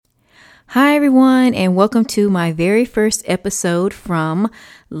Hi, everyone, and welcome to my very first episode from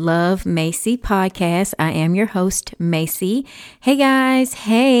Love Macy podcast. I am your host, Macy. Hey, guys.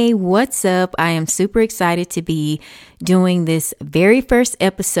 Hey, what's up? I am super excited to be doing this very first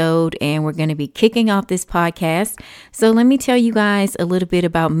episode, and we're going to be kicking off this podcast. So let me tell you guys a little bit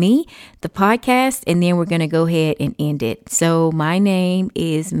about me, the podcast, and then we're going to go ahead and end it. So my name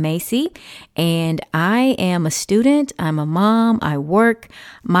is Macy, and I am a student. I'm a mom. I work.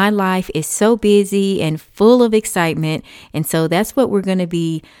 My life is so busy and full of excitement. And so that's what we're going to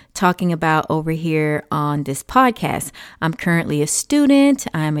be talking about over here on this podcast. I'm currently a student.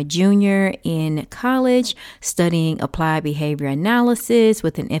 I'm a junior in college studying applied behavior analysis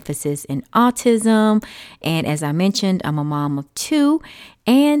with an emphasis in autism. And as I mentioned, I'm a mom of two.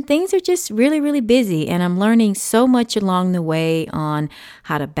 And things are just really, really busy. And I'm learning so much along the way on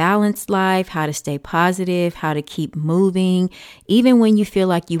how to balance life, how to stay positive, how to keep moving, even when you feel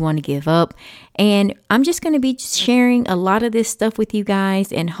like you want to give up. And I'm just going to be sharing a lot of this stuff with you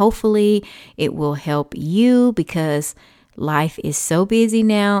guys. And hopefully it will help you because life is so busy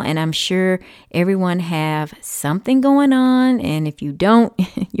now. And I'm sure everyone have something going on. And if you don't,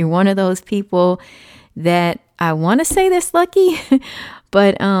 you're one of those people that I want to say that's lucky.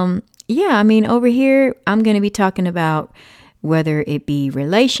 But yeah, I mean, over here, I'm going to be talking about whether it be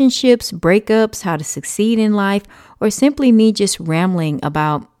relationships, breakups, how to succeed in life, or simply me just rambling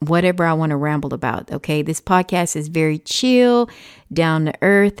about whatever I want to ramble about. Okay, this podcast is very chill, down to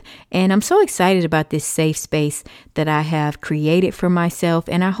earth, and I'm so excited about this safe space that I have created for myself.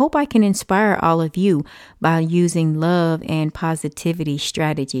 And I hope I can inspire all of you by using love and positivity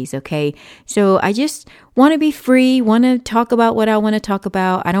strategies. Okay, so I just want to be free, want to talk about what I want to talk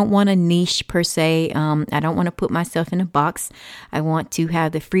about. I don't want a niche per se. I don't want to put myself in a box. I want to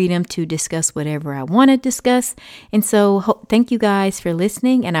have the freedom to discuss whatever I want to discuss. And so thank you guys for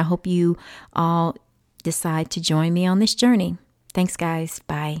listening. And I hope you all decide to join me on this journey. Thanks, guys.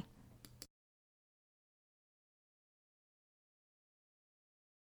 Bye.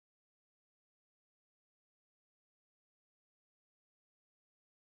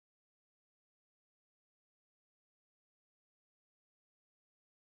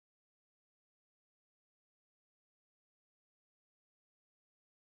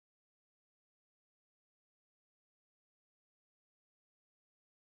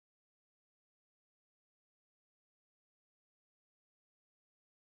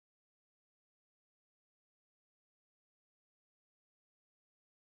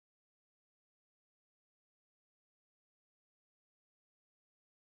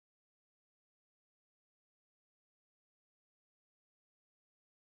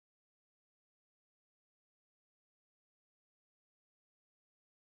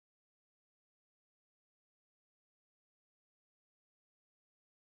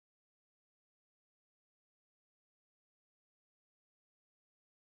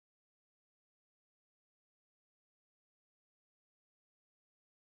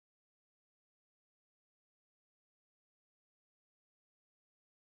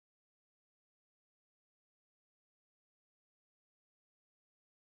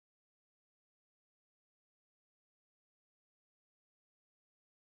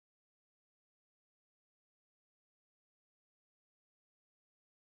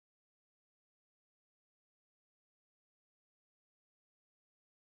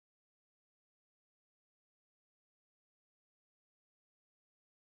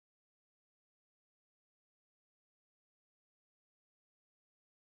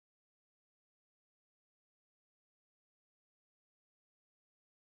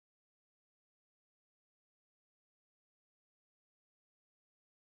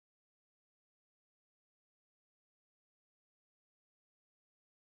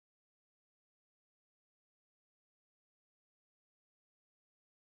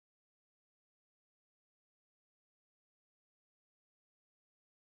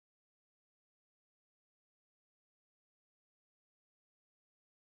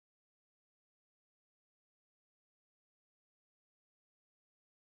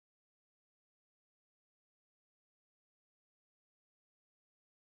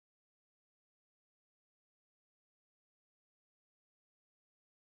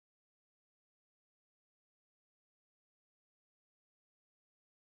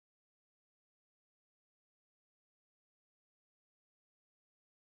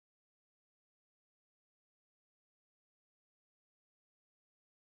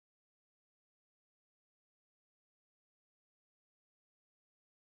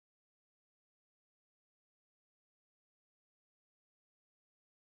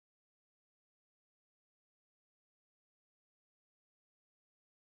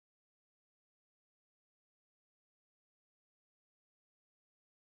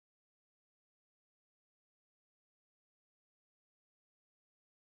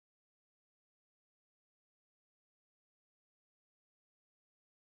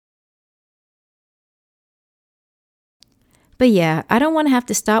 But yeah, I don't want to have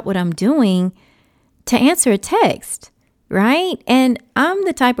to stop what I'm doing to answer a text, right? And I'm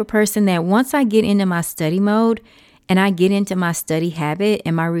the type of person that once I get into my study mode and I get into my study habit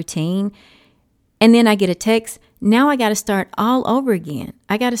and my routine, and then I get a text, now I got to start all over again.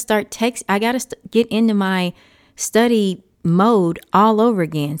 I got to get into my study mode all over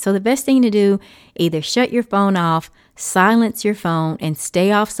again. So the best thing to do, either shut your phone off, silence your phone, and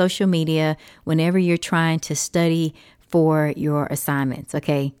stay off social media whenever you're trying to study for your assignments.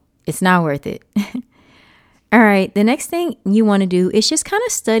 Okay. It's not worth it. All right. The next thing you want to do is just kind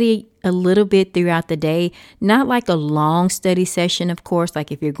of study a little bit throughout the day, not like a long study session, of course,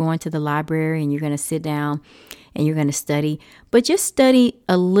 like if you're going to the library and you're going to sit down and you're going to study, but just study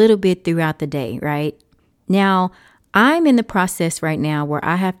a little bit throughout the day, right? Now, I'm in the process right now where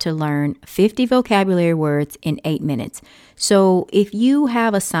I have to learn 50 vocabulary words in 8 minutes. So if you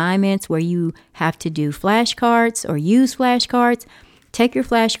have assignments where you have to do flashcards or use flashcards, take your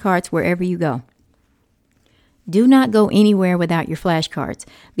flashcards wherever you go. Do not go anywhere without your flashcards,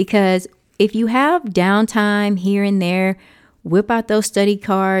 because if you have downtime here and there, whip out those study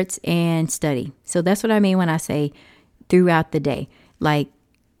cards and study. So that's what I mean when I say throughout the day. Like,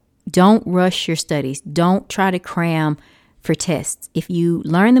 don't rush your studies. Don't try to cram for tests. If you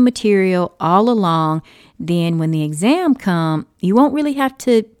learn the material all along, then when the exam comes, you won't really have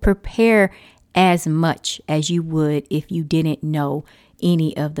to prepare as much as you would if you didn't know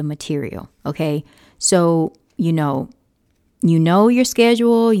any of the material. Okay. So, you know your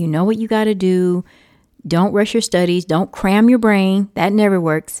schedule, you know what you got to do. Don't rush your studies. Don't cram your brain. That never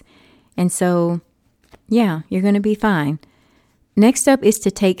works. And so, yeah, you're going to be fine. Next up is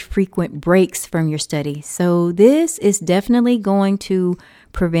to take frequent breaks from your study. So this is definitely going to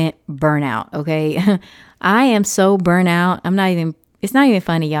prevent burnout. Okay. I am so burnt out. It's not even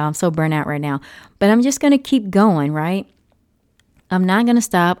funny, y'all. I'm so burnt out right now, but I'm just going to keep going, right? I'm not going to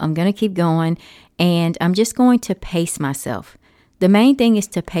stop. I'm going to keep going, and I'm just going to pace myself. The main thing is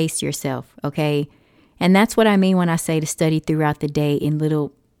to pace yourself. Okay. And that's what I mean when I say to study throughout the day in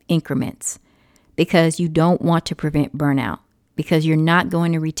little increments, because you don't want to prevent burnout, because you're not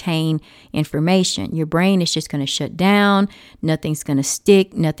going to retain information. Your brain is just going to shut down. Nothing's going to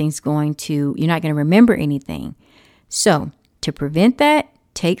stick. You're not going to remember anything. So to prevent that,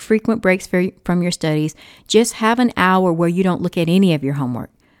 take frequent breaks from your studies. Just have an hour where you don't look at any of your homework,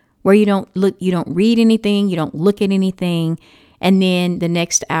 where you don't read anything, you don't look at anything, and then the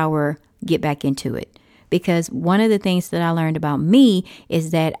next hour, get back into it. Because one of the things that I learned about me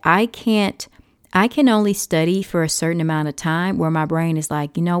is that I can only study for a certain amount of time where my brain is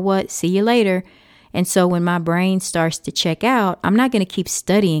like, you know what, see you later. And so when my brain starts to check out, I'm not going to keep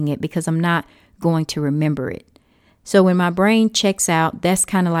studying it because I'm not going to remember it. So when my brain checks out, that's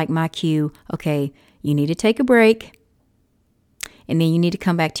kind of like my cue. Okay, you need to take a break, and then you need to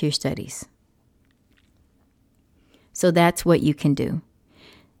come back to your studies. So that's what you can do.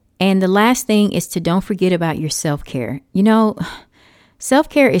 And the last thing is to don't forget about your self-care.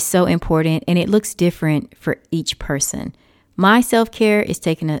 Self-care is so important, and it looks different for each person. My self-care is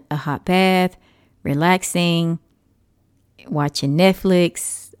taking a hot bath, relaxing, watching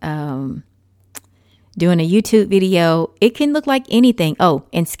Netflix, doing a YouTube video. It can look like anything. Oh,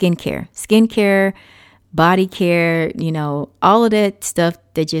 and skincare, body care, all of that stuff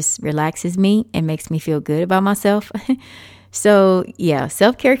that just relaxes me and makes me feel good about myself. So yeah,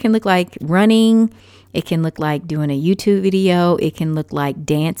 self-care can look like running. It can look like doing a YouTube video. It can look like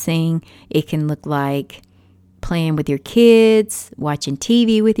dancing. It can look like playing with your kids, watching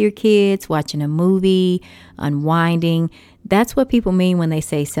TV with your kids, watching a movie, unwinding. That's what people mean when they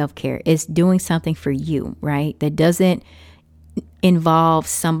say self-care. It's doing something for you, right? That doesn't involve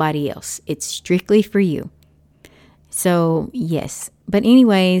somebody else. It's strictly for you. So yes. But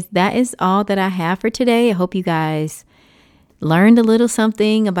anyways, that is all that I have for today. I hope you guys learned a little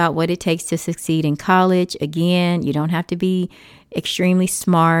something about what it takes to succeed in college. Again, you don't have to be extremely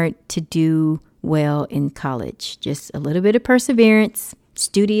smart to do well in college. Just a little bit of perseverance,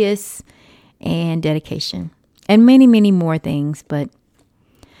 studious, and dedication, and many, many more things. But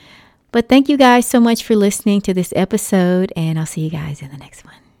thank you guys so much for listening to this episode, and I'll see you guys in the next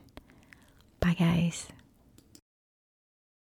one. Bye, guys.